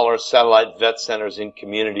these smaller satellite vet centers in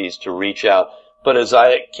communities to reach out. But as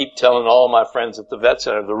I keep telling all my friends at the vet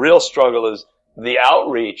center, the real struggle is the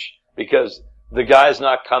outreach because the guy's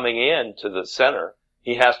not coming in to the center.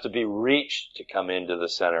 He has to be reached to come into the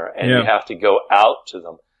center and you have to go out to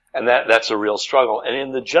them. And that's a real struggle. And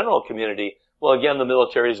in the general community, well, again, the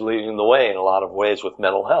military is leading the way in a lot of ways with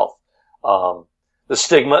mental health. The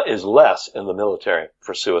stigma is less in the military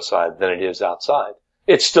for suicide than it is outside.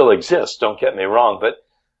 It still exists, don't get me wrong, but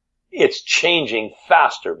it's changing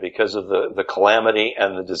faster because of the calamity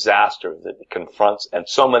and the disaster that it confronts. And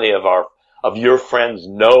so many of your friends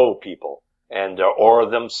know people and, or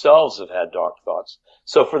themselves have had dark thoughts.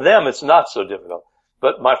 So for them, it's not so difficult.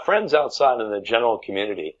 But my friends outside in the general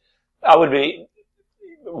community, I would be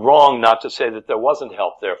wrong not to say that there wasn't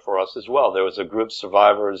help there for us as well. There was a group,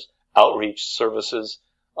 Survivors Outreach Services,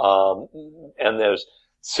 and there's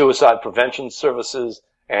suicide prevention services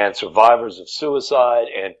and survivors of suicide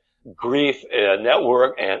and grief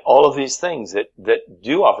network and all of these things that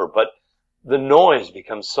do offer. But the noise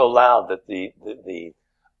becomes so loud that the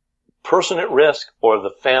person at risk or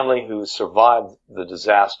the family who survived the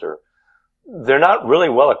disaster, they're not really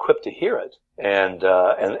well equipped to hear it.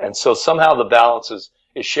 And so somehow the balance is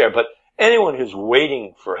shared. But anyone who's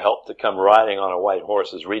waiting for help to come riding on a white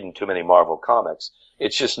horse is reading too many Marvel comics.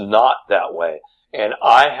 It's just not that way. And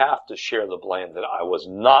I have to share the blame that I was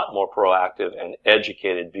not more proactive and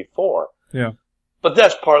educated before. Yeah. But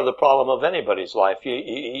that's part of the problem of anybody's life.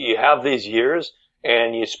 You have these years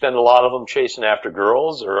and you spend a lot of them chasing after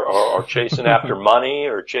girls or chasing after money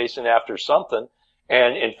or chasing after something.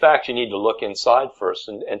 And in fact, you need to look inside first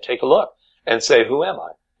and take a look and say, who am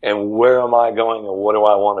I? And where am I going and what do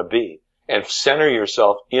I want to be? And center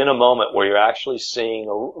yourself in a moment where you're actually seeing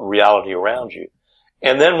a reality around you.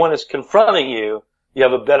 And then when it's confronting you, you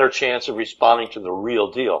have a better chance of responding to the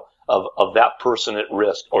real deal of that person at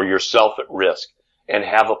risk or yourself at risk and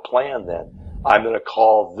have a plan then. I'm going to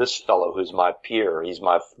call this fellow who's my peer. He's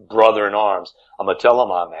my brother in arms. I'm going to tell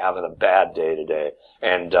him I'm having a bad day today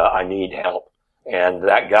and I need help. And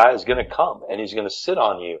that guy is going to come and he's going to sit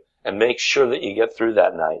on you and make sure that you get through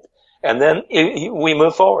that night. And then we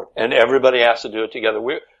move forward and everybody has to do it together.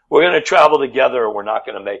 We're going to travel together or we're not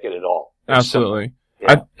going to make it at all. Absolutely.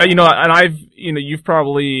 Yeah. You've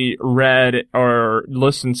probably read or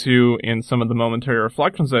listened to in some of the momentary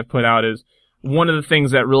reflections I've put out is one of the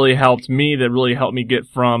things that really helped me get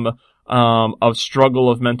from, a struggle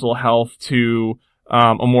of mental health to,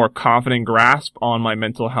 a more confident grasp on my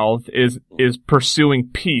mental health is pursuing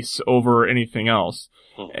peace over anything else.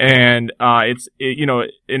 And, and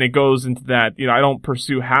it goes into that, I don't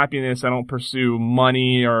pursue happiness. I don't pursue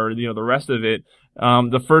money or, the rest of it.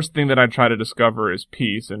 The first thing that I try to discover is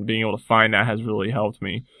peace, and being able to find that has really helped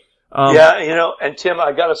me. And Tim,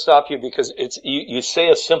 I got to stop you because you say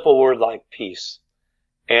a simple word like peace,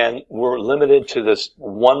 and we're limited to this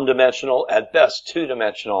one-dimensional, at best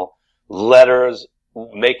two-dimensional letters,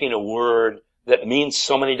 making a word that means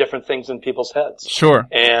so many different things in people's heads. Sure.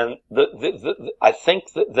 And I think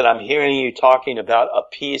that I'm hearing you talking about a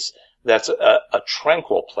peace that's a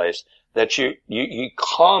tranquil place, that you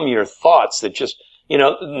calm your thoughts, that just,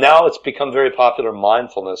 now it's become very popular,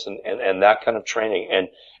 mindfulness and that kind of training,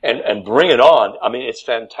 and bring it on. I mean, it's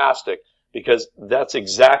fantastic because that's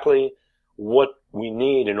exactly what we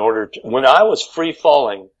need in order to, when I was free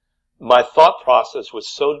falling, my thought process was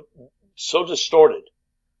so distorted.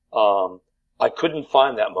 I couldn't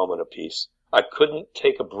find that moment of peace. I couldn't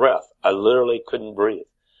take a breath. I literally couldn't breathe.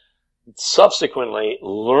 Subsequently,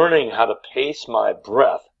 learning how to pace my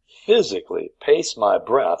breath, physically pace my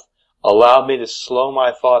breath, allowed me to slow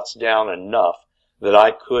my thoughts down enough that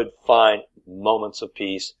I could find moments of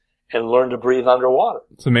peace and learn to breathe underwater.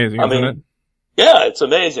 It's amazing, isn't it? Yeah, it's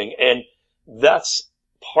amazing. And that's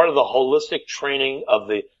part of the holistic training of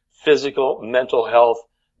the physical, mental health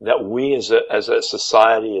that we as a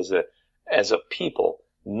society, as a people,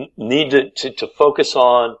 need to focus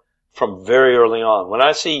on from very early on. When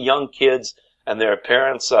I see young kids and their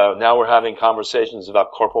parents, now we're having conversations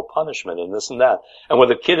about corporal punishment and this and that. And when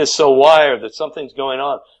the kid is so wired that something's going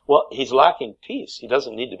on, well, he's lacking peace. He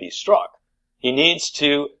doesn't need to be struck. He needs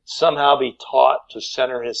to somehow be taught to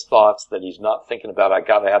center his thoughts that he's not thinking about, I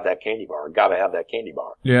gotta have that candy bar,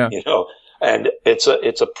 Yeah. And it's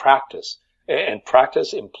a practice. And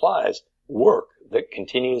practice implies work that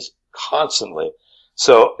continues constantly.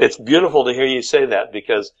 So it's beautiful to hear you say that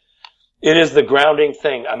because it is the grounding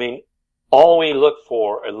thing. I mean, all we look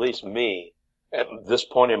for, at least me, at this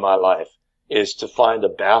point in my life, is to find a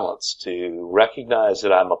balance, to recognize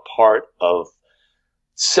that I'm a part of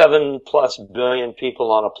 7+ billion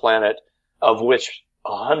people on a planet, of which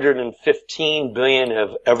 115 billion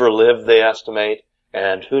have ever lived, they estimate,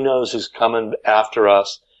 and who knows who's coming after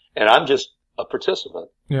us. And I'm just a participant.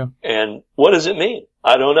 Yeah. And what does it mean?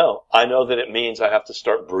 I don't know. I know that it means I have to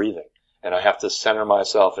start breathing and I have to center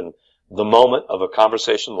myself in the moment of a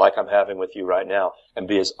conversation like I'm having with you right now and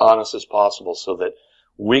be as honest as possible so that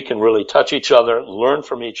we can really touch each other, learn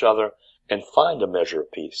from each other, and find a measure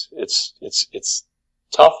of peace. It's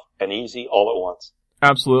tough and easy all at once.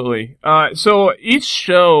 Absolutely. So each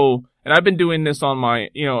show, and I've been doing this on my,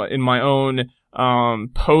 in my own,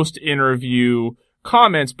 post-interview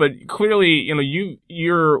comments, but clearly,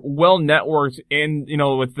 you're well networked in,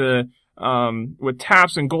 with the, with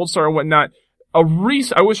TAPS and Gold Star and whatnot. I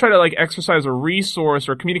always try to exercise a resource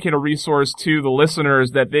or communicate a resource to the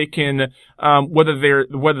listeners that they can,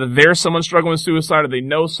 whether they're someone struggling with suicide or they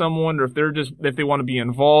know someone or if they want to be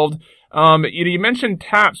involved. You mentioned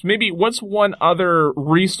TAPS. Maybe what's one other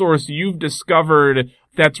resource you've discovered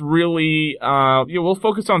that's really, we'll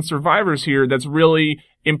focus on survivors here, that's really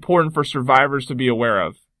important for survivors to be aware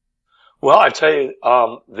of? Well, I tell you,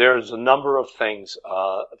 there's a number of things.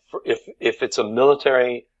 If it's a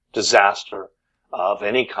military disaster of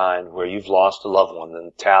any kind where you've lost a loved one,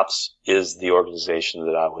 then TAPS is the organization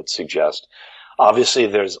that I would suggest. Obviously,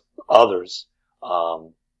 there's others.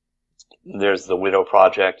 There's the Widow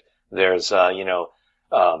Project. There's,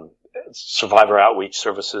 Survivor Outreach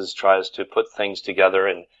Services tries to put things together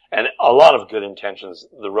and a lot of good intentions.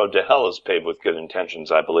 The road to hell is paved with good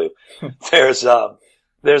intentions, I believe. There's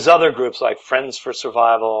other groups like Friends for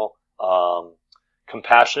Survival,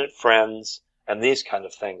 Compassionate Friends, and these kind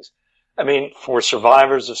of things. I mean, for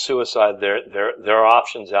survivors of suicide, there are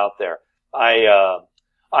options out there. I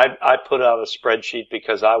put out a spreadsheet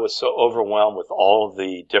because I was so overwhelmed with all of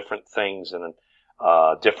the different things and,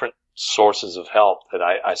 different sources of help that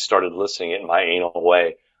I started listing it in my anal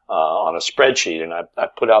way, on a spreadsheet. And I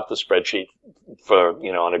put out the spreadsheet for,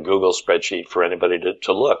 on a Google spreadsheet for anybody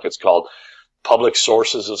to look. It's called Public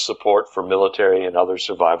Sources of Support for Military and Other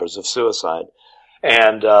Survivors of Suicide.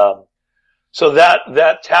 And, so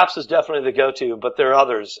that TAPS is definitely the go-to, but there are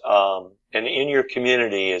others. And in your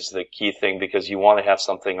community is the key thing because you want to have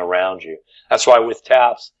something around you. That's why with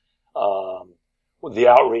TAPS, the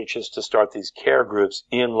outreach is to start these care groups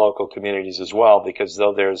in local communities as well, because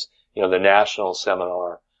though there's, the national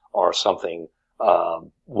seminar or something,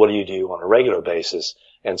 what do you do on a regular basis?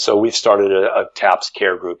 And so we've started a TAPS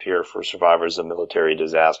care group here for survivors of military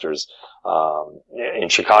disasters, in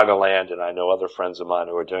Chicagoland, and I know other friends of mine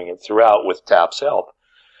who are doing it throughout with TAPS help.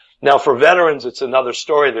 Now for veterans, it's another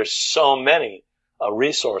story. There's so many,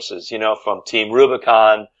 resources, from Team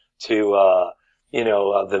Rubicon to,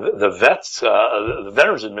 the vets, the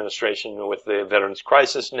Veterans Administration with the Veterans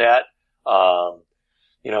Crisis Net,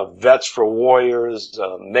 Vets for Warriors,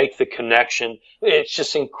 Make the Connection. It's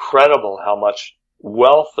just incredible how much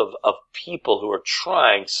wealth of people who are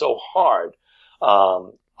trying so hard.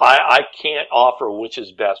 I can't offer which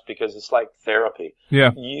is best because it's like therapy. Yeah.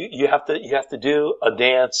 You have to do a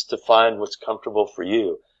dance to find what's comfortable for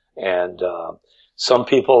you. And, some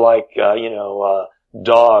people like,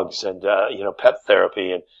 dogs and, pet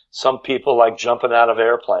therapy, and some people like jumping out of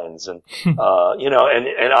airplanes, and, and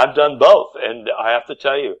I've done both. And I have to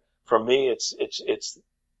tell you, for me, it's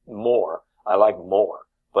more. I like more.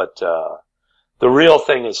 But, the real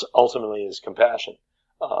thing is ultimately is compassion.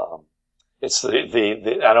 It's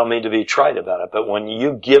I don't mean to be trite about it, but when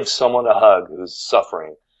you give someone a hug who's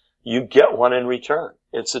suffering, you get one in return.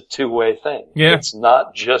 It's a two-way thing. Yeah. It's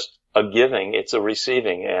not just a giving, it's a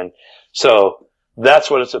receiving. And so that's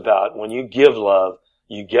what it's about. When you give love,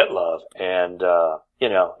 you get love. And,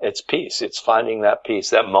 it's peace. It's finding that peace,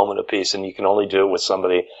 that moment of peace. And you can only do it with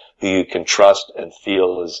somebody who you can trust and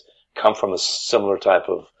feel has come from a similar type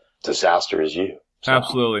of disaster as you. So.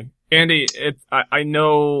 Absolutely. Andy, I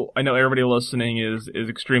know everybody listening is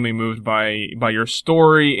extremely moved by your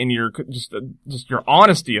story and your just your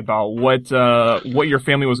honesty about what your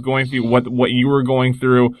family was going through, what you were going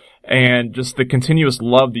through, and just the continuous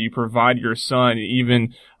love that you provide your son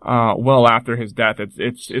even well after his death.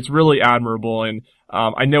 It's really admirable, and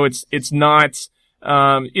I know it's not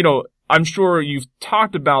I'm sure you've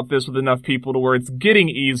talked about this with enough people to where it's getting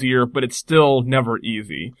easier, but it's still never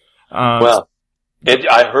easy.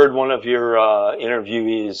 I heard one of your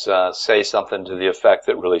interviewees say something to the effect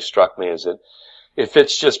that really struck me, is that if it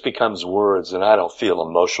just becomes words and I don't feel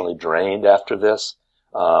emotionally drained after this,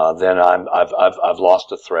 then I've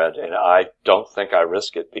lost a thread, and I don't think I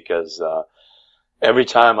risk it, because every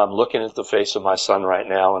time I'm looking at the face of my son right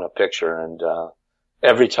now in a picture, and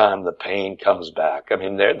every time the pain comes back. I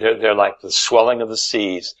mean, they're like the swelling of the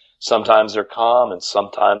seas. Sometimes they're calm and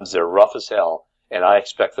sometimes they're rough as hell. And I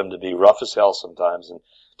expect them to be rough as hell sometimes. And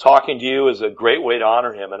talking to you is a great way to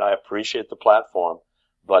honor him, and I appreciate the platform.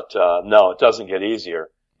 But no, it doesn't get easier.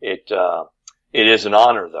 It is an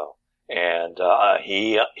honor, though. And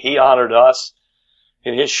he honored us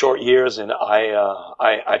in his short years, and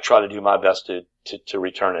I try to do my best to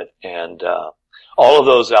return it. And all of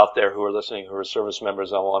those out there who are listening, who are service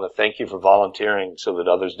members, I want to thank you for volunteering so that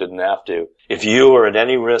others didn't have to. If you are at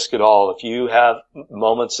any risk at all, if you have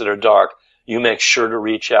moments that are dark, you make sure to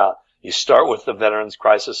reach out. You start with the Veterans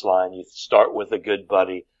Crisis Line. You start with a good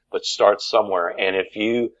buddy, but start somewhere. And if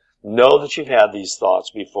you know that you've had these thoughts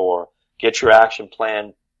before, get your action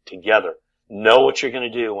plan together. Know what you're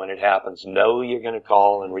going to do when it happens. Know who you're going to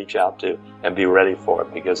call and reach out to, and be ready for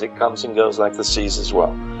it, because it comes and goes like the seas as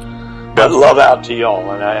well. But love out to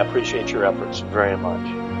y'all, and I appreciate your efforts very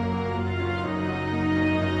much.